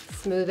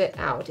smooth it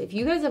out. If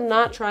you guys have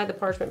not tried the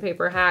parchment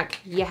paper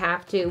hack, you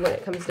have to when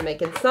it comes to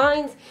making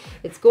signs.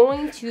 It's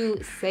going to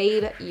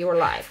save your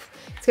life.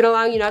 It's gonna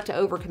allow you not to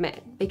overcommit,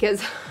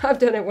 because I've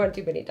done it one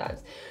too many times.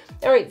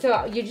 All right,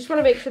 so you just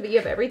wanna make sure that you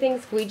have everything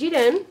squeegeed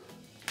in.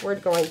 We're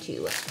going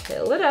to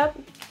fill it up,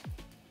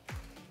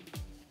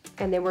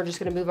 and then we're just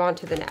going to move on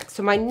to the next.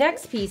 So my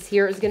next piece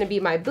here is going to be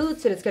my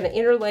boots, and it's going to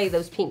interlay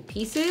those pink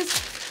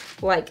pieces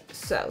like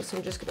so. So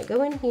I'm just going to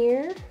go in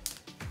here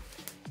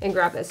and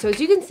grab this. So as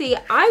you can see,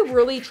 I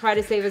really try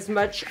to save as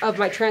much of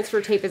my transfer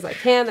tape as I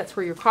can. That's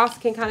where your costs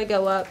can kind of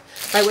go up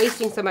by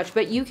wasting so much,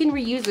 but you can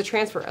reuse the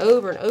transfer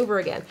over and over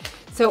again.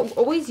 So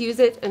always use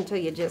it until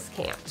you just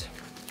can't.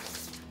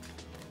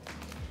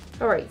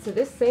 All right, so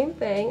this same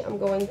thing, I'm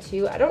going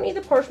to, I don't need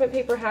the parchment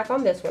paper hack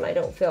on this one, I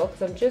don't feel,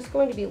 because I'm just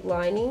going to be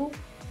lining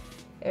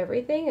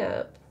everything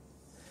up.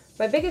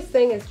 My biggest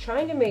thing is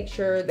trying to make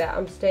sure that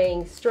I'm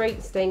staying straight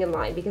and staying in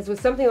line, because with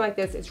something like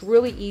this, it's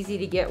really easy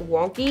to get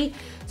wonky.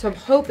 So I'm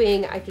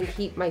hoping I can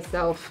keep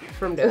myself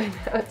from doing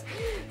that.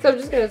 So I'm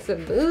just gonna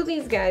smooth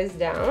these guys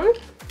down.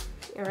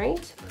 All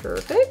right,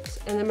 perfect.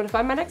 And then I'm gonna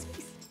find my next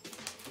piece.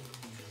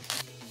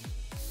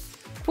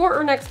 For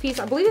our next piece,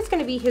 I believe it's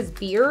gonna be his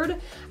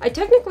beard. I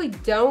technically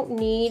don't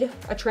need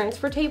a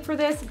transfer tape for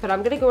this, but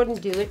I'm gonna go ahead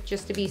and do it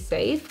just to be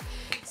safe.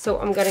 So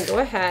I'm gonna go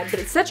ahead, but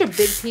it's such a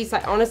big piece,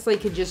 I honestly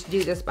could just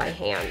do this by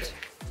hand.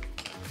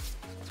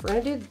 So we're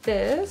gonna do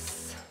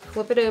this,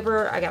 flip it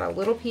over. I got a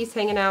little piece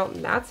hanging out,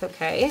 and that's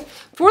okay.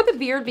 For the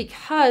beard,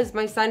 because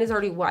my sign is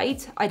already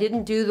white, I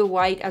didn't do the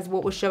white as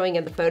what was showing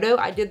in the photo.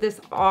 I did this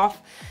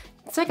off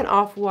It's like an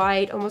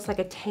off-white, almost like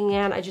a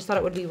tan. I just thought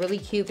it would be really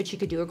cute, but you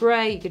could do a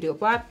gray, you could do a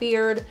black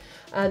beard,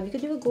 you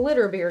could do a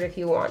glitter beard if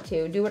you want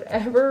to. Do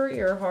whatever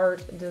your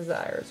heart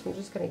desires. I'm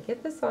just gonna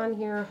get this on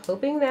here,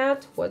 hoping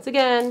that, once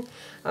again,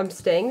 I'm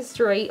staying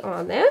straight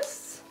on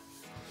this.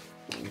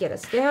 Get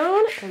us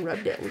down and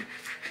rubbed in.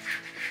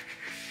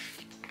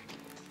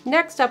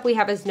 Next up, we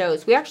have his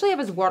nose. We actually have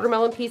his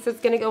watermelon piece that's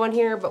gonna go in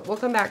here, but we'll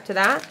come back to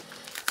that.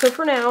 So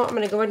for now, I'm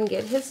gonna go ahead and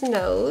get his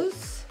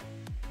nose.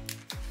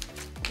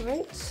 All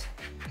right.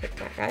 Pick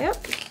that guy up.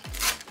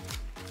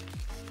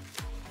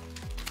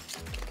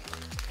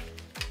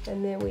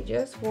 And then we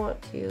just want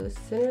to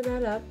center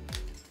that up,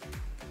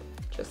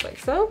 just like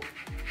so.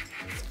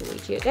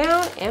 Squeeze it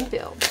down and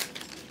build.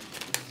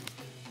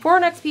 For our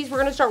next piece, we're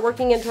gonna start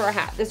working into our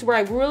hat. This is where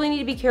I really need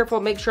to be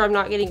careful, make sure I'm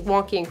not getting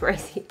wonky and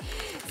crazy.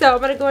 So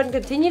I'm gonna go ahead and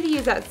continue to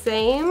use that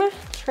same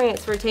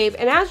transfer tape.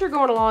 And as you're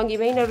going along, you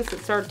may notice it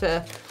start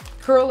to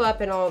curl up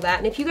and all that.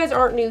 And if you guys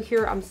aren't new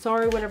here, I'm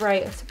sorry whenever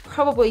I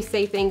probably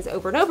say things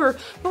over and over,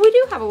 but we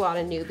do have a lot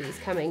of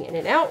newbies coming in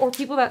and out, or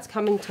people that's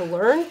coming to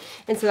learn.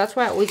 And so that's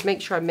why I always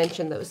make sure I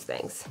mention those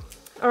things.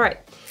 All right,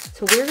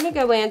 so we're gonna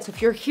go in. So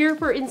if you're here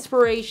for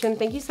inspiration,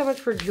 thank you so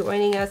much for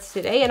joining us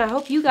today. And I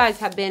hope you guys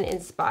have been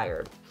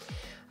inspired.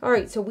 All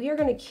right, so we are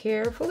gonna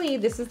carefully,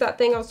 this is that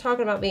thing I was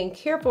talking about, being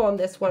careful on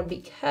this one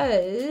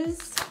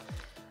because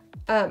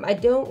I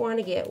don't want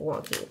to get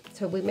wonky.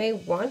 So we may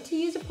want to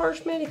use a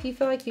parchment if you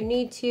feel like you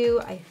need to.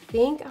 I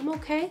think I'm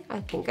okay. I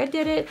think I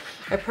did it.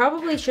 I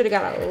probably should have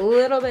got a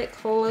little bit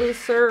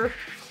closer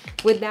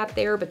with that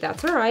there, but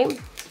that's all right. I'm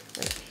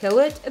gonna peel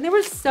it. And there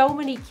were so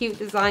many cute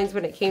designs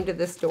when it came to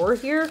this door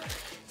here.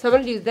 So I'm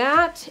gonna do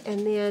that, and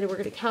then we're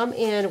gonna come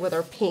in with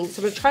our pink.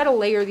 So I'm gonna try to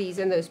layer these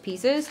in those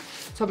pieces.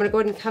 So I'm gonna go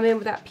ahead and come in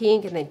with that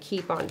pink and then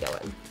keep on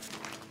going.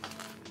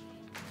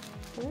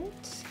 All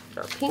right,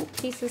 our pink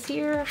pieces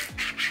here.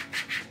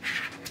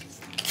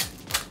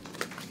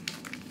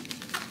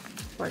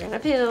 We're gonna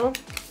peel,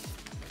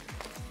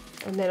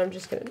 and then I'm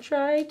just gonna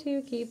try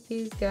to keep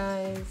these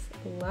guys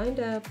lined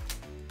up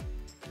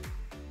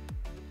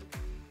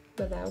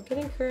without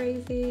getting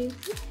crazy.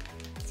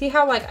 See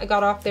how like I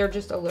got off there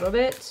just a little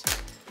bit?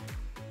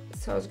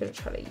 So I was gonna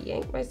try to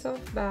yank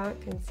myself back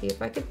and see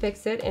if I could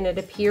fix it, and it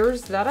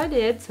appears that I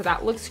did, so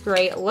that looks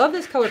great. I love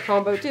this color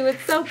combo too,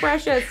 it's so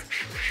precious.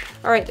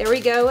 All right, there we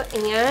go,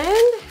 and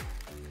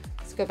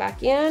let's go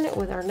back in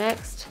with our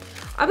next.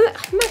 Oh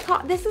my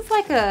God, this is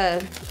like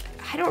a,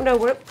 I don't know,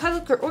 what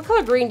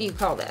color green do you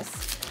call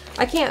this?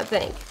 I can't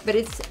think, but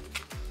it's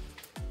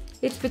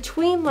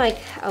between like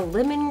a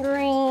lemon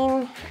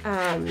green.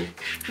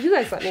 You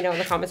guys let me know in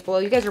the comments below.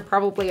 You guys are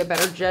probably a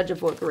better judge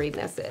of what green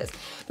this is.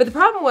 But the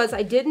problem was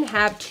I didn't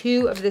have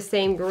two of the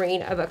same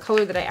green of a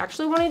color that I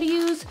actually wanted to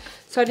use.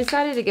 So I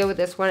decided to go with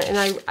this one,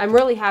 and I'm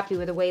really happy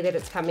with the way that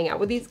it's coming out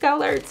with these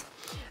colors.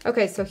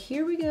 Okay, so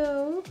here we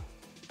go.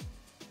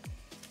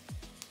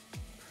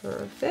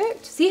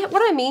 Perfect. See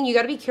what I mean? You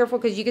got to be careful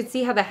because you can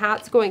see how the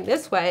hat's going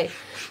this way.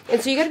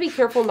 And so you got to be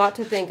careful not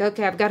to think,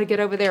 okay, I've got to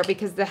get over there,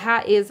 because the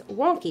hat is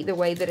wonky the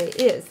way that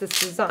it is, this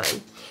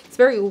design. It's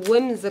very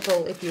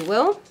whimsical, if you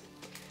will.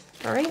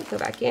 All right, go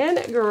back in,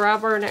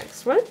 grab our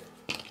next one.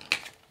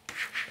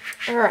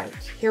 All right,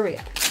 here we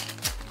go.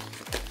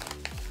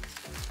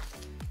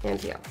 And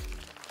peel.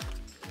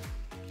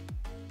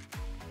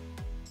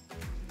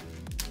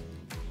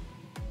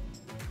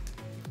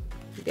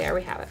 There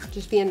we have it.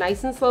 Just being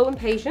nice and slow and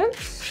patient.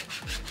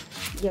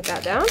 Get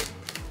that down.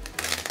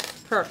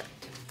 Perfect.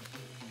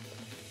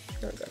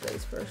 I'm gonna grab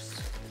those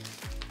first.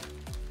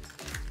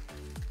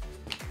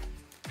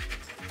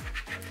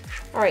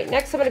 All right,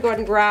 next I'm gonna go ahead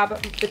and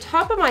grab the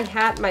top of my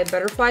hat, my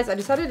butterflies. I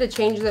decided to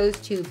change those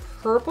to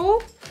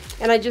purple,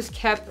 and I just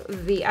kept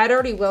I'd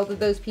already welded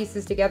those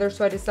pieces together,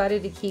 so I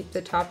decided to keep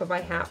the top of my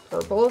hat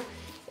purple.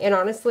 And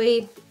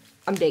honestly,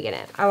 I'm digging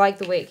it. I like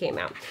the way it came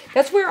out.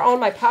 That's where on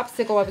my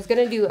popsicle, I was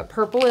gonna do a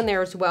purple in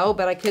there as well,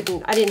 but I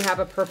didn't have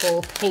a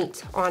purple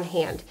paint on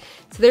hand.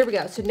 So there we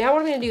go. So now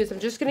what I'm gonna do is I'm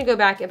just gonna go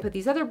back and put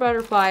these other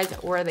butterflies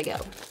where they go.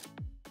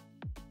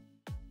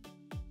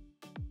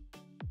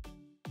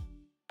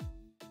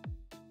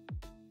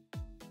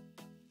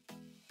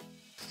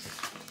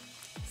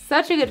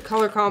 Such a good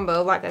color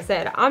combo. Like I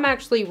said, I'm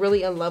actually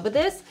really in love with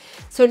this.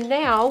 So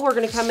now we're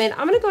gonna come in,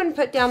 I'm gonna go ahead and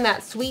put down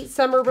that Sweet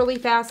Summer really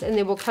fast, and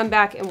then we'll come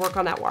back and work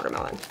on that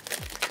watermelon.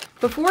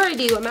 Before I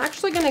do, I'm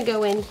actually gonna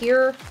go in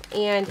here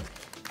and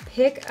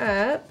pick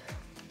up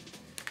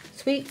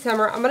Sweet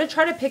Summer. I'm gonna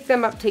try to pick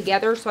them up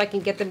together so I can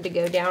get them to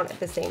go down at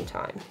the same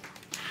time.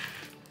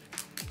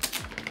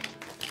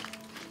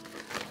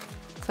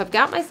 So I've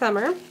got my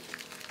Summer.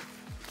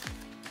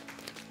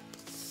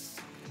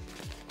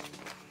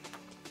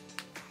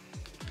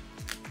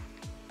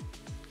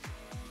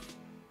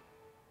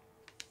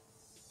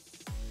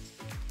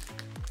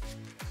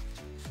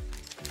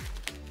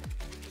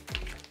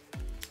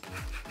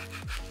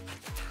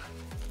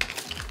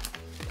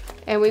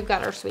 And we've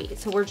got our Sweet.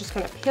 So we're just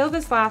gonna peel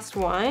this last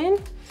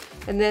one,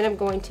 and then I'm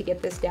going to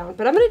get this down.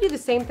 But I'm gonna do the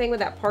same thing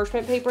with that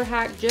parchment paper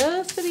hack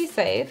just to be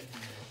safe.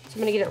 So I'm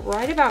gonna get it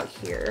right about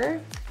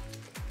here.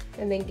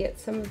 and then get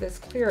some of this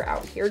clear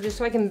out here just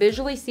so I can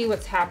visually see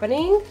what's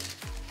happening.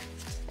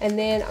 And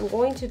then I'm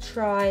going to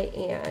try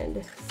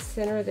and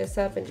center this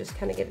up and just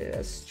kind of get it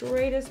as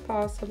straight as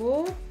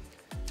possible.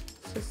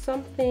 So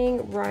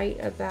something right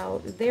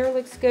about there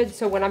looks good.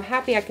 So when I'm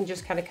happy, I can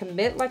just kind of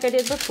commit like I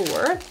did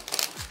before.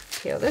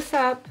 Peel this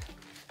up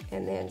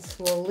and then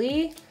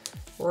slowly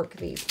work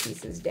these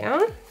pieces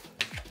down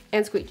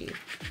and squeegee.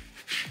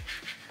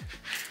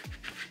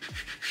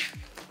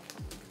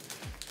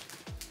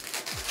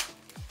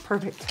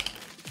 Perfect.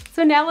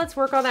 So now let's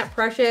work on that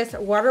precious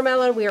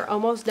watermelon. We are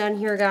almost done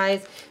here,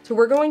 guys. So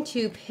we're going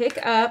to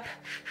pick up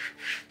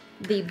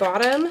the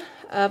bottom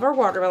of our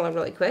watermelon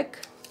really quick.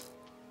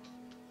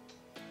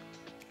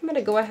 I'm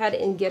gonna go ahead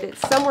and get it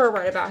somewhere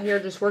right about here,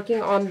 just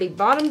working on the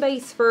bottom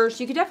base first.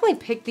 You could definitely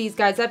pick these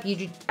guys up.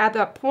 At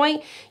that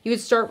point, you would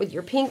start with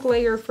your pink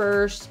layer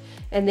first,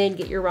 and then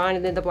get your rind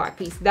and then the black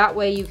piece. That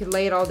way you can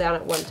lay it all down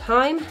at one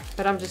time,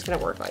 but I'm just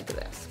gonna work like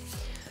this.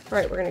 All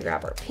right, we're gonna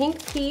grab our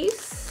pink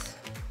piece.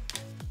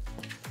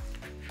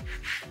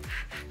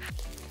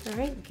 All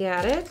right,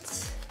 got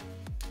it.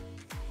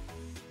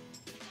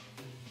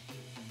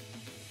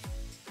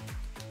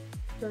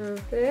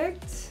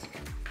 Perfect.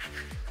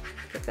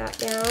 Put that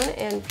down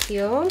and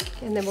peel,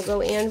 and then we'll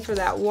go in for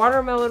that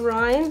watermelon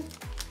rind.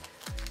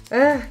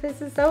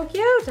 This is so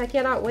cute. I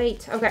cannot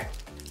wait. Okay,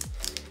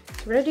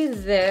 we're gonna do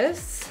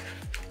this.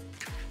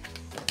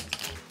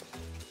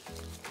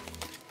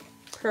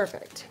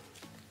 Perfect.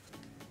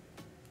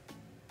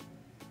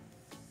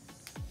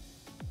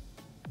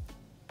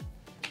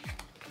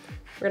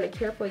 We're gonna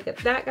carefully get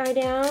that guy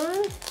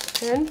down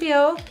and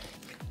peel.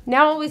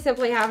 Now all we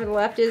simply have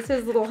left is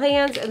his little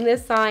hands, and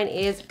this sign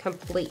is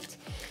complete.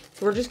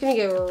 So we're just gonna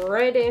go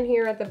right in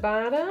here at the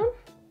bottom.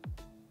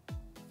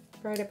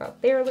 Right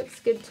about there looks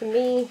good to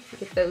me.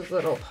 Get those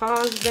little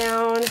paws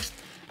down.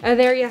 And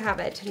there you have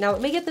it. Now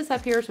let me get this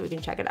up here so we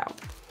can check it out.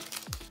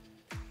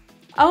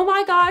 Oh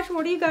my gosh,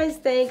 what do you guys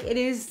think? It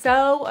is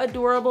so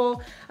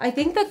adorable. I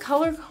think the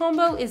color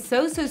combo is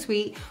so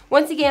sweet.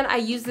 Once again, I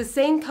used the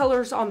same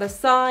colors on the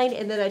sign,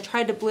 and then I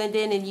tried to blend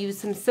in and use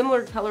some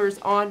similar colors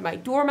on my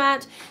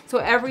doormat so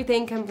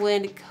everything can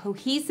blend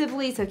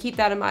cohesively. So keep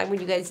that in mind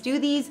when you guys do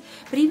these.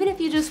 But even if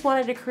you just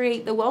wanted to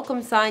create the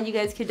welcome sign, you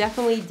guys could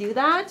definitely do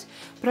that.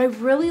 But I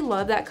really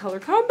love that color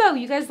combo.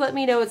 You guys let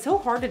me know. It's so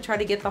hard to try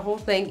to get the whole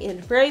thing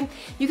in frame.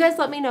 You guys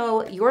let me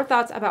know your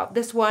thoughts about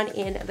this one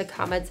in the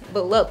comments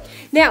below.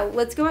 Now,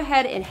 let's go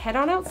ahead and head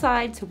on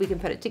outside so we can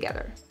put it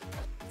together.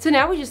 So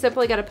now we just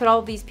simply got to put all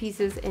of these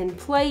pieces in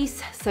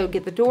place. So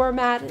get the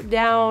doormat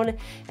down,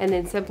 and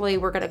then simply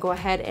we're going to go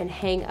ahead and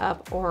hang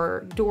up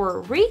our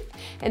door wreath,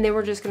 and then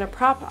we're just going to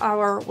prop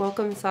our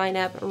welcome sign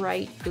up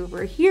right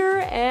over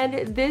here.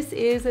 And this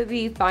is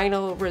the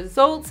final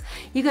results.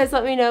 You guys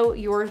let me know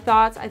your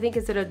thoughts. I think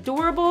it's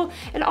adorable,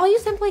 and all you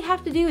simply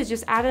have to do is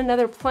just add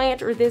another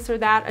plant or this or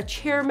that, a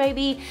chair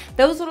maybe.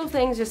 Those little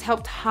things just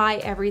help tie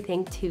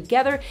everything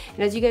together.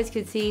 And as you guys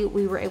could see,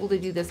 we were able to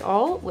do this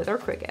all with our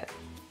Cricut.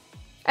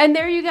 And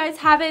there you guys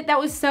have it. That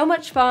was so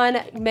much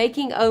fun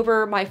making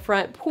over my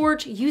front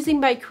porch using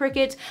my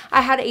Cricut.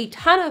 I had a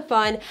ton of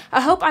fun. I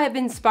hope I have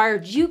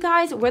inspired you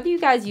guys, whether you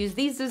guys use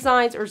these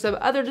designs or some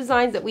other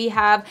designs that we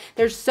have.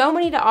 There's so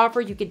many to offer.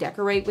 You could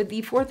decorate with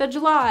the 4th of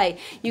July.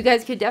 You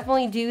guys could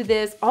definitely do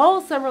this all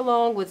summer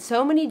long with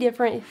so many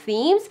different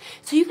themes.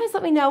 So you guys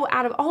let me know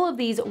out of all of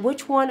these,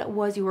 which one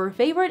was your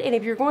favorite, and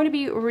if you're going to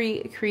be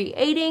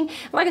recreating.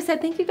 Like I said,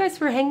 thank you guys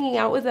for hanging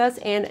out with us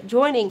and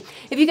joining.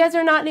 If you guys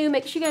are not new,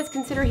 make sure you guys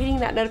consider hitting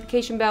that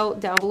notification bell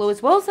down below,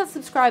 as well as that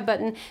subscribe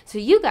button, so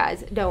you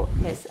guys don't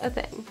miss a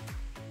thing.